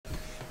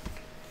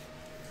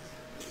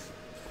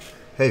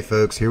Hey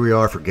folks, here we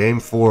are for Game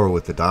 4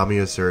 with the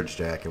Damia Surge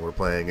deck, and we're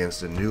playing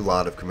against a new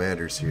lot of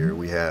commanders here.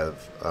 We have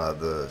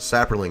the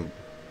Sapperling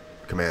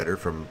commander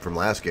from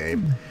last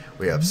game.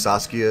 We have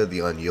Saskia the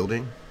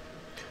Unyielding,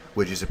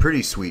 which is a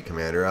pretty sweet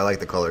commander. I like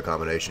the color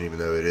combination, even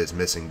though it is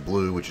missing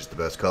blue, which is the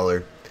best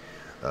color.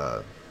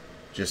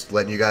 Just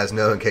letting you guys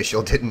know, in case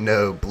y'all didn't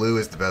know, blue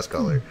is the best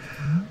color.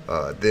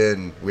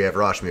 Then we have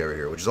Rashmi over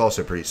here, which is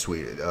also pretty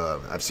sweet.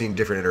 I've seen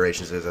different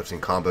iterations of this. I've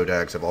seen combo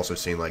decks. I've also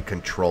seen like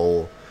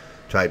control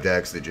type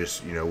decks that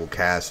just, you know, will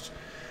cast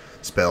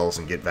spells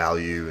and get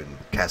value, and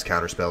cast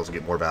counter spells and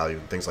get more value,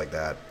 and things like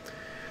that.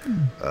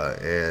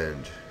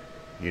 And,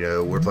 you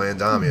know, we're playing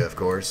Damia, of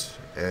course,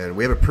 and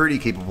we have a pretty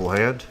capable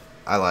hand.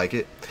 I like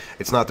it.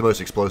 It's not the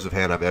most explosive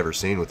hand I've ever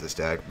seen with this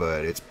deck,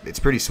 but it's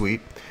pretty sweet.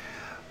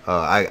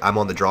 I'm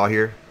on the draw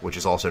here, which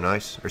is also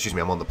nice. Or excuse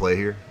me, I'm on the play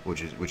here,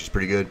 which is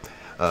pretty good.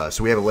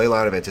 So we have a ley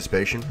line of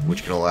anticipation,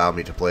 which can allow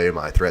me to play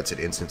my threats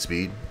at instant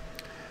speed.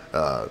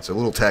 It's a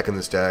little tech in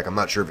this deck. I'm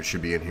not sure if it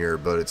should be in here,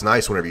 but it's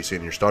nice whenever you see it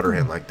in your starter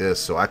hand like this.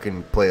 So I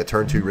can play a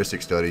turn 2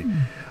 Rhystic Study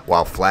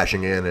while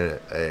flashing in an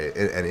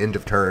end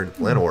of turn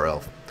Llanowar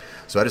Elf.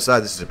 So I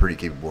decided this is a pretty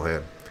capable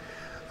hand.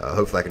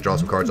 Hopefully I can draw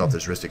some cards off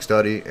this Rhystic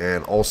Study,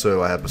 and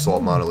also I have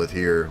Basalt Monolith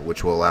here,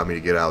 which will allow me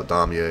to get out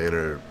Damia in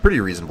a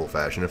pretty reasonable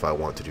fashion if I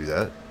want to do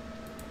that.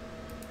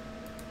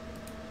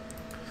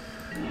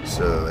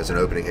 So as an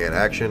opening hand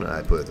action,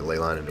 I put the ley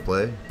line into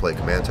play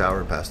Command Tower,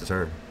 and pass the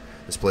turn.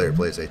 This player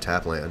plays a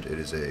tap land. It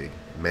is a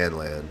man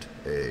land,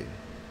 a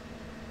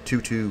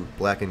 2/2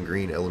 black and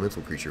green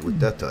elemental creature with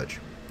Death Touch.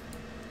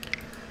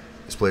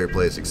 This player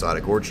plays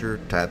Exotic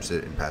Orchard, taps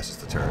it, and passes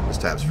the turn. This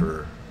taps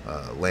for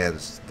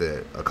lands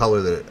that a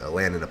color that a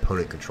land an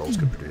opponent controls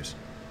could produce.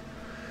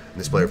 And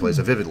this player plays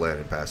a Vivid Land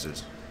and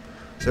passes.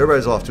 So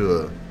everybody's off to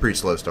a pretty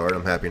slow start.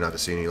 I'm happy not to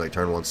see any like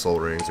turn 1 Soul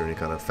Rings or any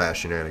kind of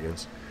fast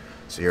shenanigans.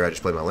 So here I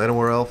just play my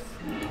Llanowar Elf,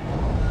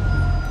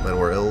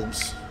 Llanowar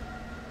Elves.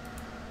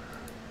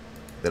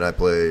 Then I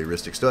play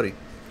Rhystic Study.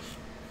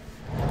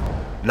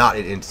 Not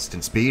at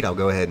instant speed. I'll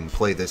go ahead and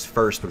play this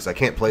first because I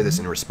can't play this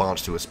in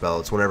response to a spell.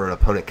 It's whenever an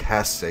opponent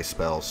casts a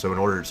spell. So in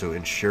order to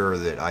ensure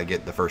that I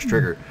get the first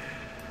trigger,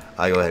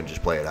 I go ahead and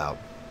just play it out.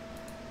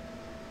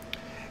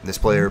 And this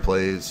player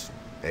plays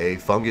a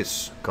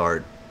Fungus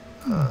card,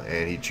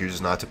 and he chooses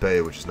not to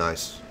pay, which is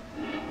nice.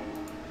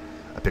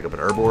 I pick up an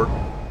Urborg,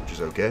 which is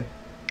okay.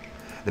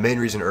 The main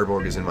reason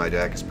Urborg is in my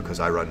deck is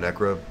because I run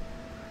Necro,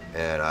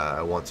 and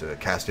I want to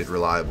cast it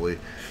reliably,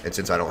 and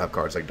since I don't have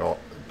cards like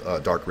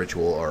Dark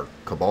Ritual or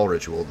Cabal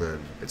Ritual, then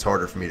it's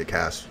harder for me to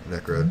cast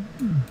Necro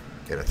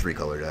in a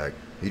 3-color deck.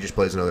 He just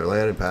plays another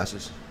land and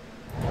passes.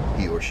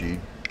 He or she.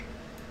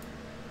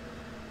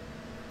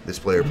 This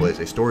player plays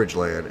a storage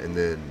land and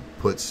then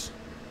puts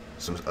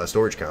a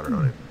storage counter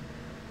on it.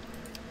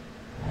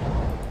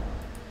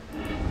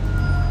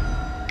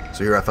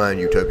 So here I find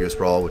Utopia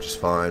Sprawl, which is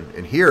fine.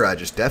 And here I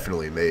just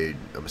definitely made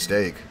a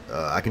mistake.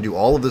 I can do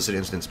all of this at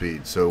instant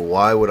speed, so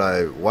why would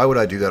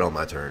I do that on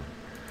my turn?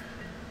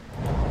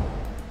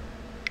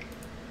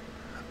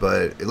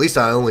 But at least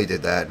I only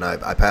did that, and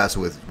I pass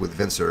with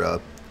Venser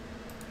up.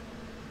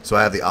 So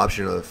I have the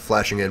option of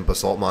flashing in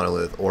Basalt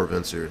Monolith or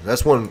Venser.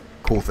 That's one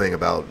cool thing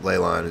about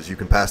Leyline, is you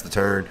can pass the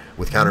turn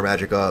with counter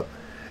magic up,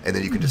 and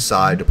then you can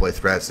decide to play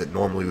threats that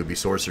normally would be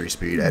sorcery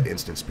speed at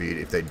instant speed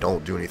if they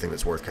don't do anything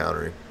that's worth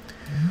countering.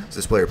 So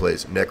this player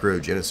plays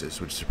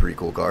Necrogenesis, which is a pretty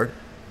cool card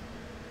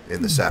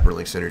in the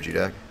Sapperling Synergy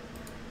deck.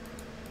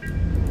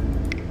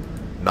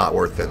 Not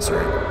worth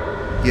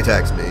Venser. He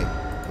attacks me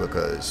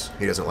because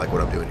he doesn't like what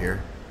I'm doing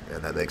here,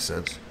 and that makes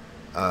sense.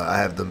 I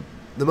have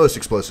the most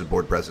explosive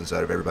board presence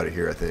out of everybody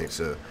here, I think,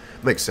 so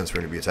it makes sense for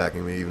him to be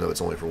attacking me, even though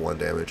it's only for 1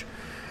 damage.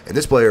 And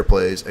this player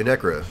plays a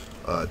Necro.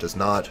 Does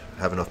not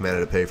have enough mana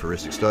to pay for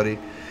Rhystic Study,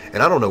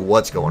 and I don't know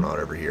what's going on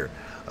over here.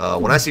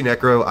 When I see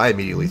Necro, I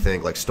immediately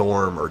think like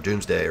Storm or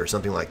Doomsday or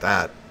something like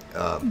that,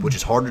 which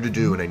is harder to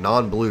do in a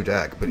non-blue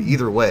deck. But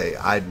either way,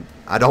 I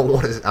don't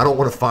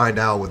want to find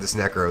out what this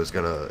Necro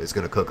is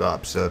gonna cook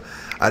up. So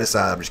I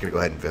decided I'm just gonna go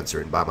ahead and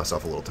Venser and buy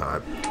myself a little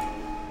time.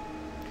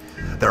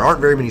 There aren't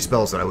very many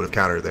spells that I would have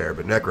countered there,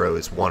 but Necro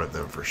is one of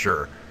them for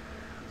sure.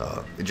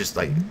 It just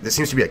like this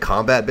seems to be a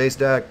combat-based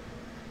deck,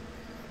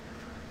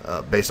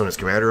 based on his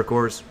commander, of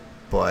course.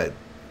 But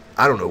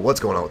I don't know what's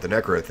going on with the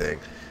Necro thing.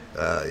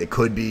 It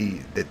could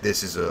be that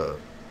this is a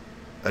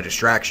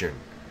distraction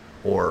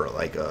or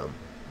like a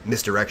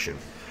misdirection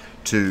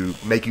to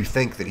make you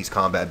think that he's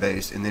combat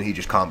based, and then he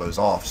just combos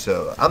off.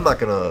 So I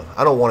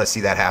don't want to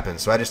see that happen.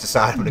 So I just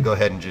decided I'm going to go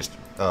ahead and just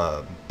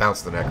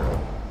bounce the Necro.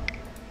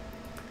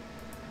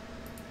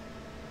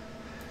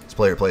 This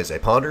player plays a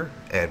Ponder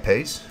and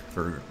pays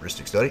for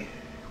Rhystic Study,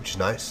 which is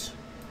nice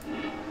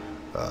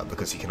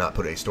because he cannot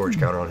put a storage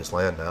counter on his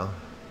land now.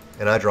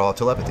 And I draw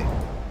Telepathy,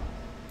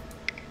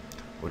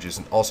 which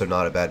is also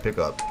not a bad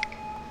pickup.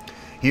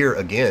 Here,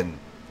 again,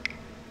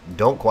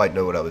 don't quite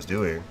know what I was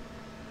doing.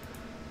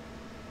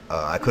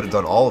 I could have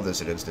done all of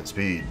this at instant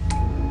speed,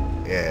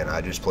 and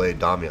I just played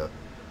Damia.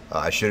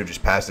 I should have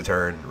just passed the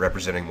turn,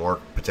 representing more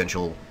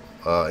potential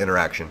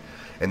interaction,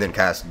 and then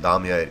cast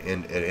Damia at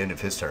end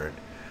of his turn.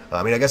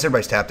 I mean, I guess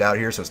everybody's tapped out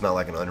here, so it's not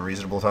like an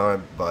unreasonable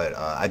time, but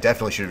I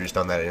definitely should have just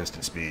done that at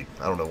instant speed.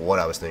 I don't know what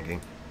I was thinking.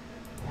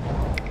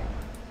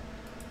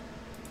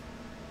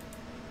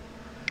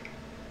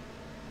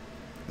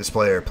 This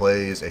player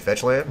plays a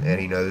fetch land, and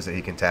he knows that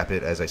he can tap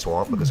it as a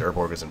swamp because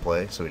Urborg is in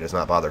play, so he does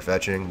not bother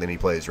fetching. Then he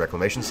plays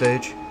Reclamation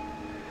Sage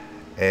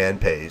and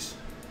pays,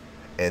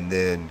 and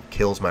then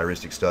kills my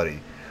Rhystic Study.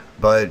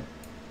 But,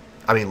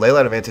 I mean,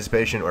 Leyline of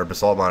Anticipation or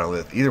Basalt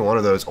Monolith, either one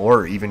of those,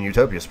 or even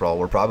Utopia Sprawl,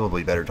 were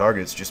probably better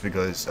targets just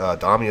because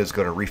Damia is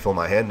going to refill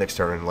my hand next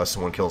turn unless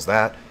someone kills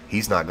that.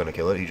 He's not going to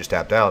kill it. He just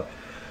tapped out.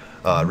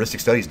 Rhystic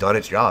Study's done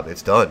its job.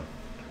 It's done.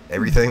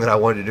 Everything that I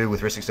wanted to do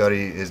with Rhystic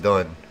Study is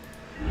done.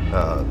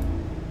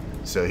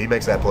 So he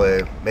makes that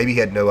play. Maybe he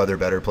had no other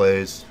better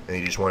plays, and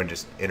he just wanted to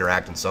just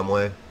interact in some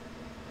way.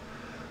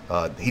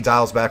 He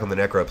dials back on the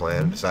Necro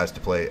plan and decides to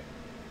play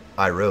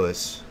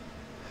Iroas,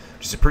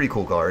 which is a pretty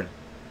cool card.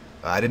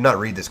 I did not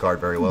read this card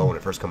very well when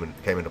it first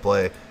came into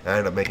play, and I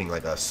ended up making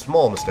like a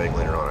small mistake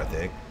later on, I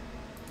think.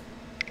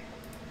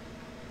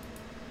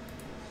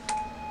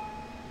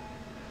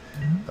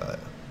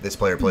 This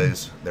player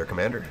plays their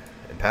commander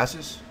and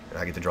passes, and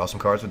I get to draw some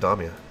cards with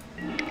Damia,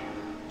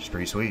 which is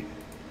pretty sweet.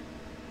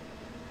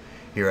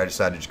 Here I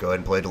decided to just go ahead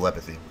and play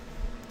Telepathy.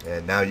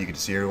 And now you get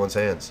to see everyone's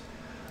hands.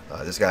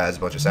 This guy has a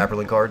bunch of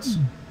Saproling cards.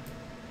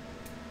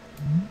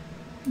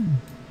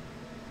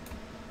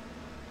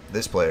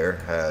 This player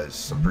has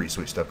some pretty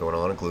sweet stuff going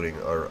on, including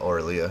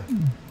Aurelia,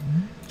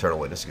 Eternal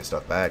Witness to get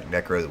stuff back,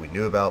 Necro that we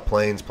knew about,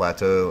 Plains,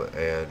 Plateau,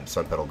 and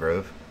Sun Petal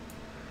Grove.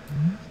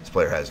 This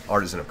player has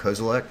Artisan of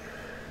Kozilek.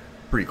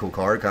 Pretty cool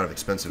card, kind of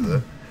expensive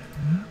though.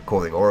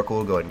 Coiling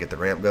Oracle, go ahead and get the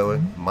ramp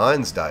going.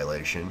 Mind's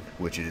Dilation,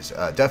 which is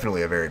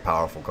definitely a very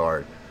powerful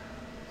card.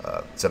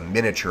 It's a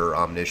miniature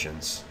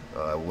Omniscience.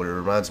 What it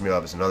reminds me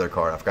of is another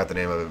card. I forgot the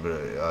name of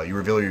it, but you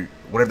reveal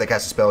whenever they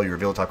cast a spell, you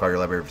reveal a top card of your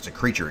library. If it's a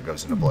creature, it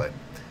goes into play.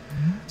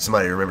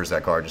 Somebody remembers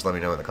that card, just let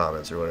me know in the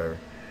comments or whatever.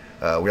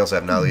 We also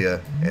have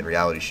Nalia and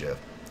Reality Shift.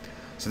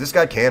 So this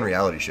guy can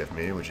Reality Shift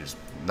me, which is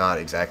not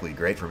exactly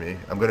great for me.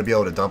 I'm going to be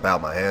able to dump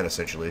out my hand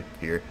essentially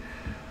here.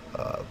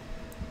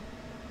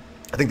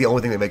 I think the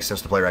only thing that makes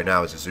sense to play right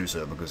now is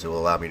Azusa because it will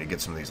allow me to get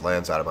some of these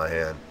lands out of my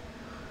hand,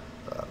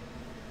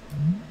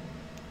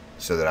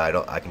 so that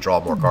I can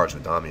draw more cards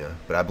with Damia.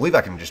 But I believe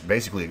I can just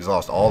basically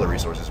exhaust all the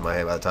resources in my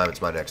hand by the time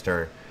it's my next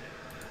turn.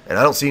 And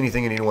I don't see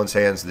anything in anyone's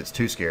hands that's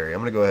too scary. I'm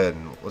going to go ahead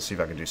and let's see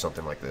if I can do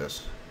something like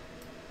this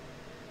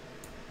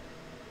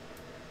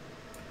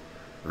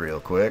real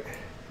quick.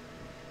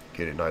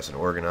 Get it nice and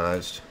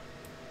organized,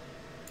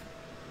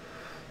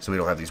 so we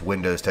don't have these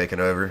windows taken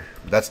over.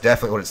 But that's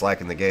definitely what it's like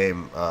in the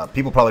game.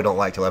 People probably don't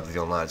like Telepathy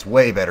Online. It's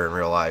way better in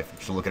real life.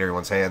 You should look at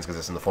everyone's hands because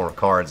it's in the form of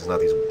cards. It's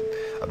not these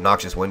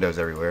obnoxious windows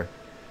everywhere.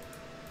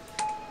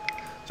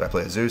 So I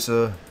play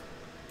Azusa.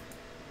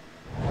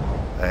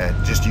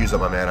 And just to use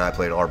up my mana, I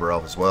played Arbor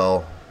Elf as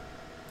well.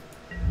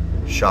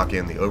 Shock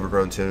in the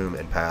Overgrown Tomb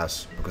and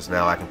pass, because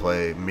now I can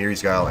play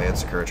Mirri's Guile and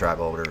Sakura Tribe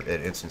Elder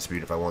at instant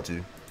speed if I want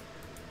to.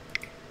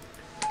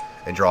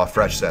 And draw a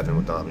fresh 7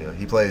 with Damia.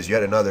 He plays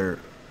yet another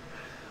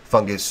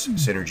Fungus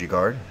Synergy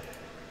card.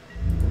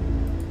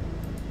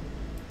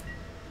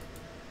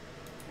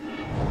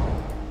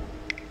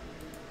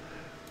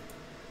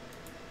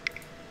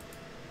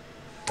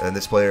 And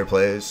this player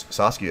plays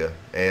Saskia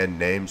and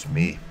names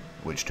me,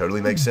 which totally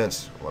makes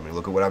sense. Well, I mean,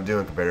 look at what I'm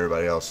doing compared to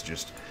everybody else.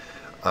 Just,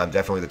 I'm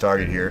definitely the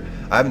target here.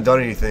 I haven't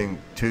done anything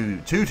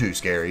too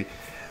scary,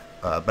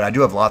 but I do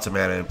have lots of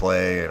mana in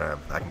play, and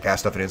I can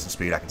cast stuff at instant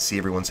speed. I can see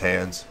everyone's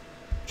hands,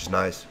 which is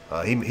nice.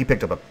 He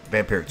picked up a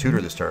Vampiric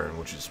Tutor this turn,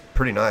 which is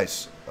pretty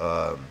nice.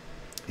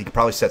 He could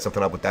probably set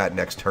something up with that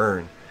next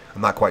turn.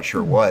 I'm not quite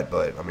sure what,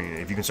 but I mean,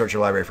 if you can search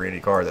your library for any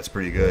card, that's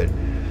pretty good.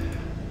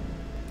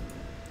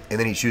 And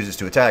then he chooses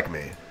to attack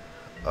me.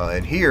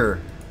 And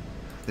here,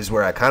 this is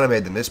where I kind of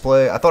made the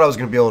misplay. I thought I was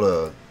going to be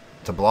able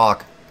to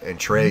block and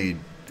trade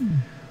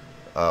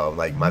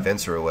like my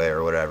Venser away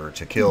or whatever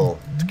to kill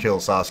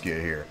Saskia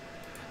here.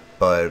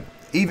 But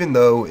even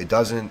though it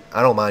doesn't,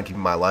 I don't mind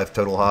keeping my life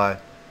total high.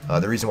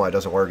 The reason why it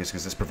doesn't work is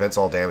because this prevents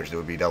all damage that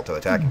would be dealt to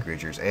attacking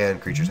creatures,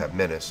 and creatures have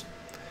menace.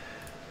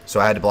 So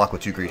I had to block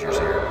with 2 creatures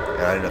here,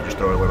 and I ended up just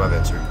throwing away my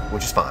Venser,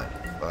 which is fine.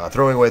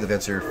 Throwing away the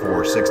Venser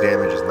for 6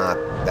 damage is not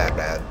that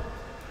bad.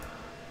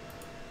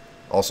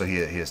 Also, he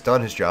has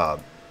done his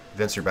job.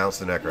 Venser bounced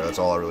the Necro. That's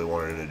all I really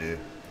wanted him to do.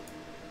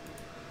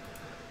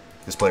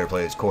 This player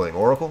plays Coiling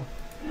Oracle.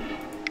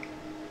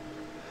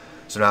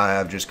 So now I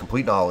have just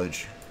complete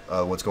knowledge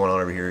of what's going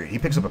on over here. He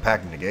picks up a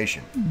Pact of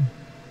Negation,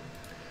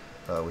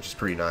 which is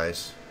pretty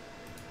nice.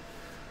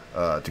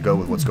 To go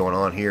with what's going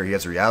on here, he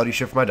has a Reality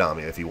Shift for my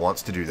Damia if he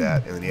wants to do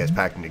that, and then he has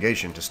Pact of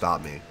Negation to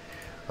stop me.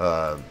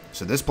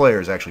 So this player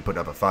is actually putting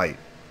up a fight.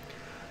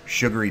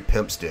 Sugary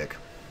Pimp Stick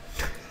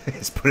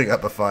is putting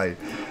up a fight.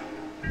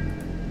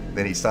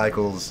 Then he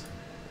cycles,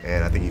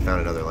 and I think he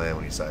found another land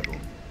when he cycled.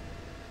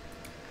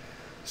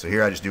 So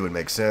here I just do what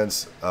makes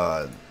sense.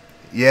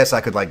 Yes,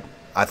 I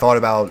thought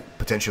about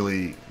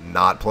potentially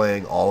not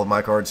playing all of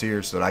my cards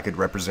here so that I could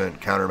represent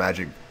counter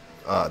magic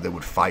that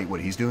would fight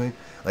what he's doing.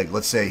 Like,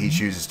 let's say he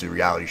chooses to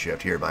reality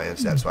shift here at my end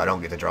step, so I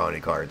don't get to draw any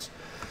cards.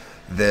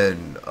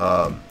 Then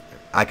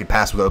I could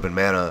pass with open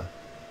mana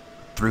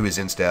through his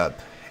end step,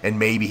 and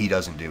maybe he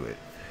doesn't do it.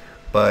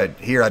 But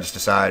here I just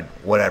decide,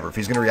 whatever. If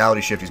he's going to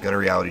reality shift, he's going to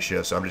reality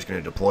shift, so I'm just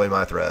going to deploy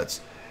my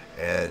threats.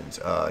 And,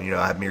 you know,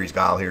 I have Mirri's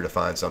Guile here to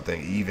find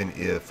something, even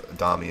if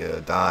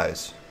Damia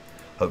dies.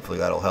 Hopefully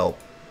that'll help.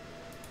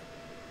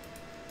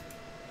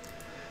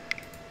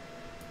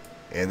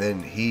 And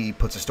then he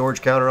puts a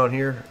storage counter on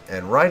here,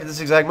 and right at this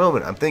exact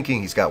moment, I'm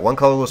thinking he's got 1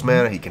 colorless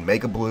mana, he can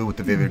make a blue with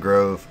the Vivid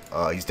Grove.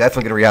 He's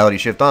definitely going to reality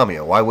shift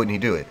Damia. Why wouldn't he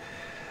do it?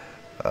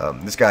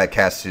 This guy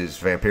casts his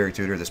Vampiric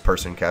Tutor. This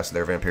person casts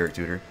their Vampiric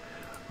Tutor.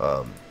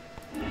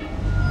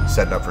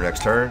 Setting up for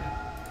next turn.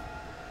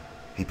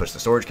 He puts the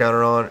storage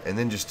counter on, and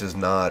then just does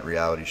not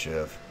reality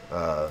shift.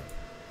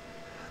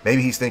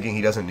 Maybe he's thinking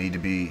he doesn't need to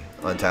be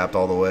untapped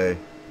all the way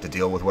to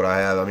deal with what I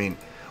have. I mean,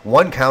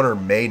 1 counter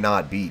may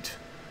not beat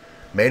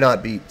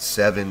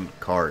 7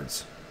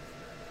 cards.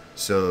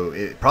 So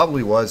it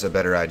probably was a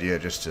better idea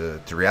just to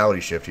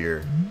reality shift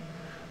here.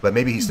 But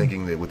maybe he's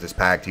thinking that with this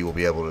pact he will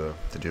be able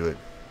to do it.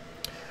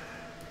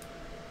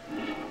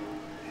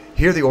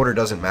 Here the order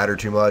doesn't matter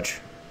too much.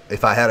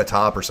 If I had a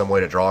top or some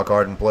way to draw a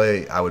card and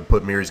play, I would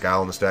put Mirri's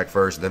Guile in the stack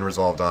first, then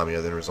resolve Damia,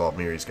 then resolve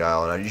Mirri's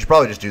Guile. And you should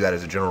probably just do that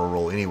as a general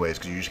rule anyways,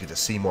 because you just get to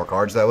see more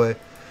cards that way.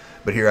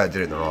 But here I did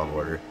it in the wrong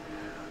order.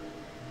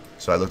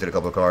 So I looked at a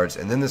couple of cards,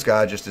 and then this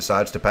guy just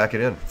decides to pack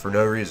it in for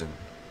no reason.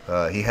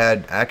 He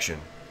had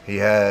action. He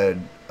had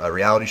a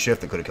reality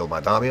shift that could have killed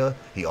my Damia.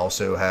 He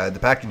also had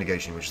the Pact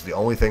Negation, which is the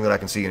only thing that I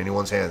can see in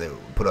anyone's hand that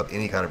would put up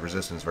any kind of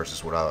resistance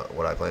versus what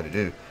I plan to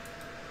do.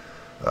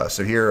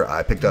 So here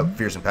I picked up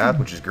Fearsome Path,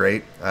 which is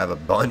great. I have a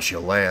bunch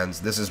of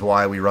lands. This is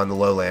why we run the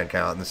low land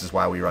count, and this is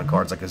why we run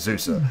cards like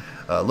Azusa.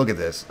 Look at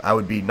this. I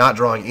would be not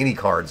drawing any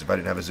cards if I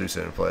didn't have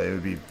Azusa in play. It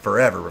would be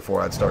forever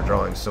before I'd start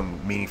drawing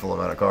some meaningful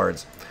amount of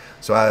cards.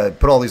 So I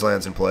put all these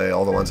lands in play,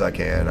 all the ones I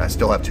can. I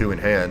still have 2 in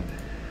hand,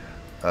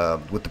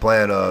 with the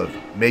plan of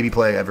maybe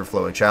playing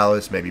Everflowing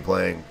Chalice, maybe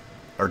playing,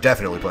 or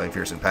definitely playing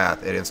Fearsome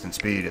Path at instant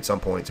speed at some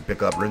point to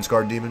pick up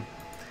Runescarred Demon.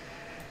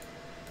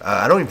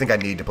 I don't even think I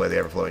need to play the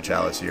Everflowing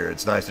Chalice here.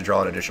 It's nice to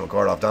draw an additional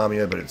card off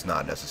Damia, but it's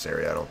not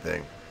necessary, I don't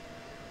think.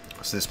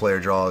 So this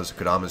player draws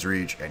Kodama's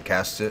Reach and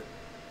casts it.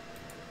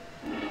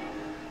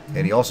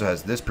 And he also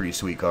has this pretty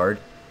sweet card.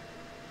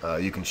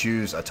 You can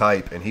choose a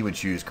type, and he would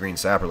choose Green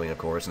Sapperling, of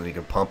course, and then he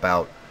can pump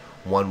out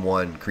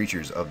 1/1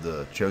 creatures of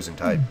the chosen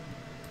type.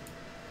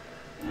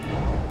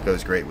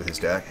 Goes great with his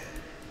deck.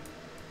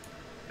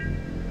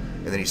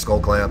 And then he Skull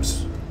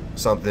Clamps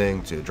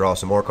something to draw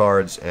some more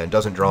cards, and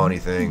doesn't draw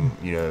anything,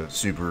 you know,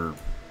 super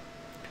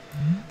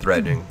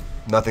threatening.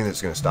 Nothing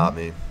that's going to stop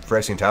me.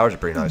 Phyrexian Tower's a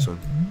pretty nice one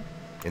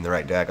in the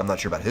right deck. I'm not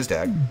sure about his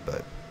deck,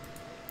 but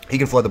he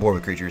can flood the board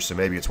with creatures, so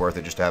maybe it's worth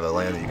it just to have a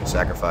land that you can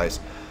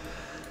sacrifice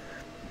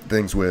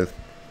things with.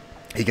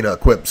 He can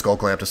equip Skull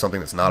Clamp to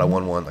something that's not a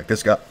 1/1, like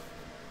this guy.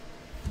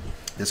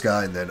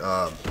 And then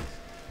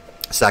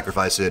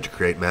sacrifice it to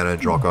create mana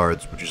and draw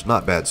cards, which is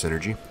not bad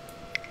synergy.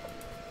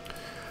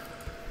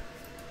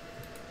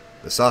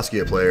 The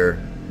Saskia player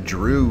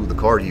drew the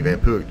card he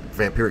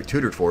Vampiric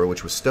Tutored for,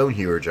 which was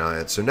Stonehewer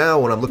Giant. So now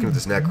when I'm looking at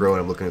this Necro and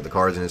I'm looking at the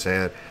cards in his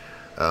hand,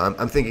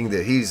 I'm thinking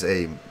that he's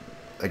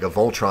like a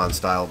Voltron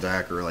style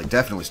deck, or like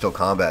definitely still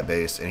combat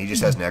based, and he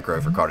just has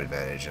Necro for card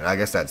advantage. And I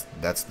guess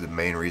that's the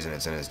main reason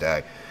it's in his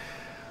deck.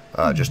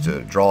 Just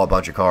to draw a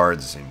bunch of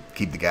cards and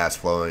keep the gas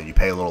flowing. You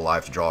pay a little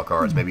life to draw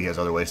cards. Maybe he has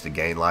other ways to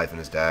gain life in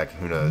his deck.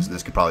 Who knows?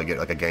 This could probably get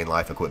like a gain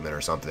life equipment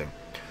or something.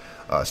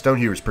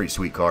 Stonehewer is a pretty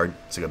sweet card.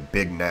 It's like a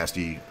big,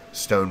 nasty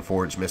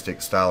Stoneforge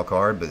Mystic style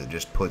card, but it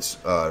just puts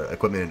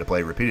equipment into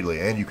play repeatedly,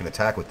 and you can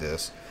attack with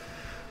this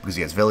because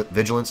he has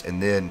Vigilance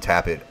and then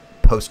tap it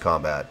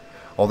post-combat.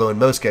 Although in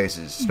most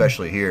cases,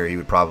 especially here, he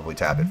would probably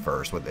tap it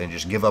first and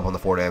just give up on the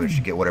 4 damage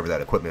to get whatever that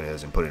equipment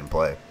is and put it in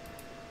play.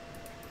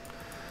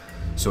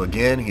 So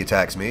again, he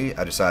attacks me.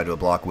 I decide to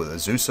block with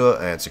Azusa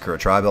and Sakura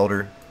Tribe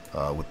Elder,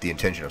 with the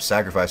intention of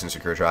sacrificing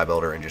Sakura Tribe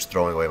Elder and just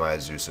throwing away my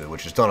Azusa,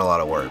 which has done a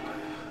lot of work.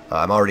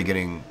 I'm already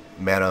getting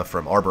mana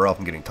from Arbor Elf.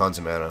 I'm getting tons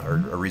of mana,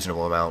 or a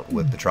reasonable amount,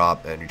 with the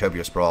Trop and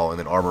Utopia Sprawl, and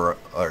then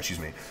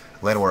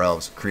Llanowar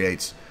Elves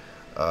creates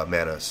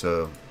mana.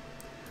 So,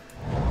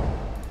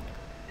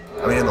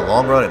 I mean, in the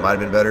long run, it might have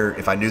been better.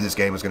 If I knew this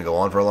game was going to go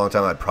on for a long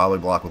time, I'd probably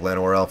block with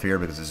Llanowar Elf here,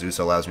 because Azusa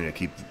allows me to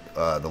keep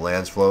the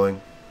lands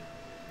flowing.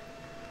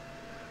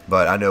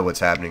 But I know what's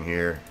happening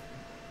here,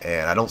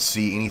 and I don't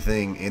see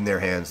anything in their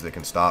hands that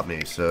can stop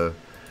me, so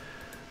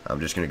I'm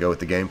just going to go with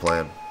the game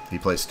plan. He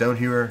plays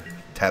Stonehewer,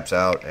 taps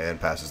out, and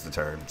passes the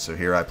turn. So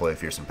here I play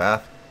Fearsome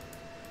Path.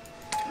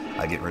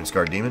 I get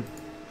Runescarred Demon,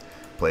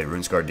 play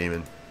Runescarred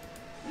Demon,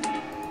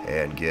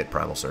 and get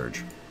Primal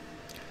Surge.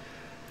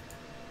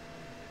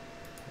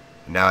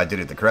 Now I did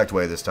it the correct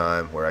way this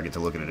time, where I get to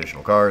look at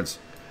additional cards.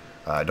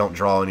 I don't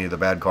draw any of the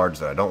bad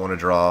cards that I don't want to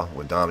draw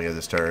with Damia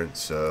this turn,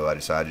 so I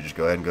decided to just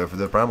go ahead and go for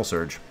the Primal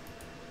Surge.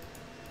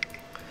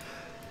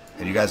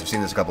 And you guys have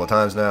seen this a couple of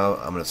times now.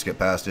 I'm going to skip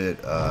past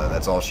it.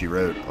 That's all she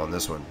wrote on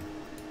this one.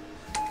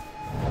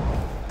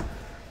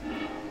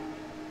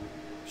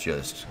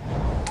 Just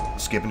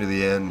skipping to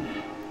the end.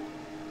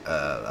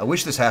 I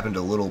wish this happened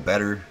a little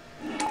better.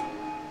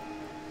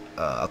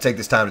 I'll take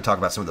this time to talk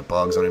about some of the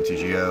bugs on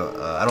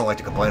MTGO. I don't like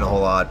to complain a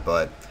whole lot,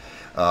 but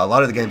a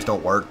lot of the games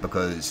don't work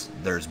because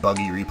there's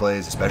buggy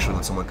replays, especially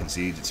when someone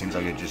concedes. It seems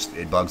like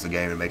it bugs the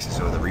game and makes it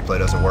so the replay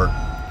doesn't work.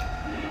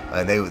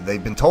 And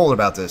they've been told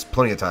about this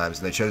plenty of times,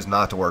 and they chose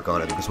not to work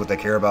on it because what they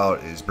care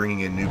about is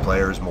bringing in new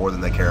players more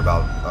than they care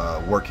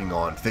about working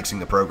on fixing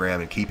the program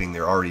and keeping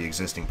their already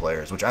existing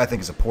players, which I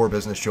think is a poor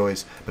business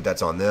choice, but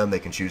that's on them. They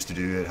can choose to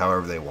do it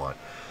however they want.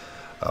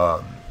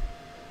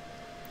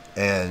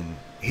 And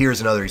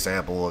here's another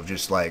example of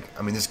just like,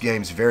 I mean, this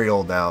game's very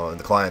old now, and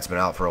the client's been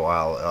out for a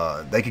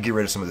while. They could get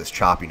rid of some of this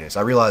choppiness.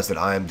 I realize that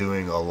I am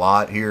doing a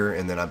lot here,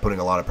 and then I'm putting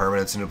a lot of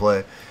permanence into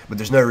play, but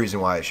there's no reason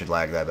why it should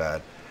lag that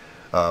bad.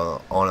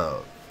 On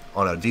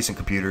a decent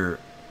computer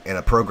and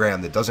a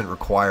program that doesn't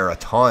require a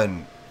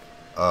ton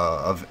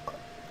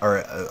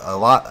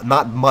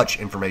not much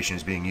information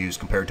is being used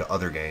compared to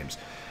other games,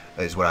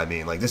 is what I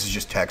mean. Like, this is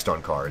just text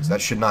on cards. That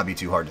should not be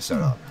too hard to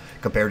set up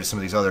compared to some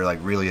of these other like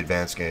really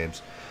advanced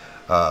games.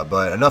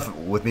 But enough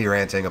with me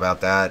ranting about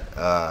that.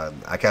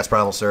 I cast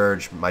Primal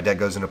Surge. My deck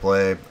goes into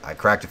play. I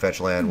crack to fetch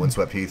land,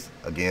 Windswept Heath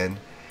again,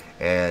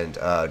 and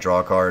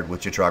draw a card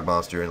with Jitrog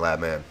Monster and Lab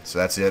Man. So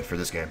that's it for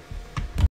this game.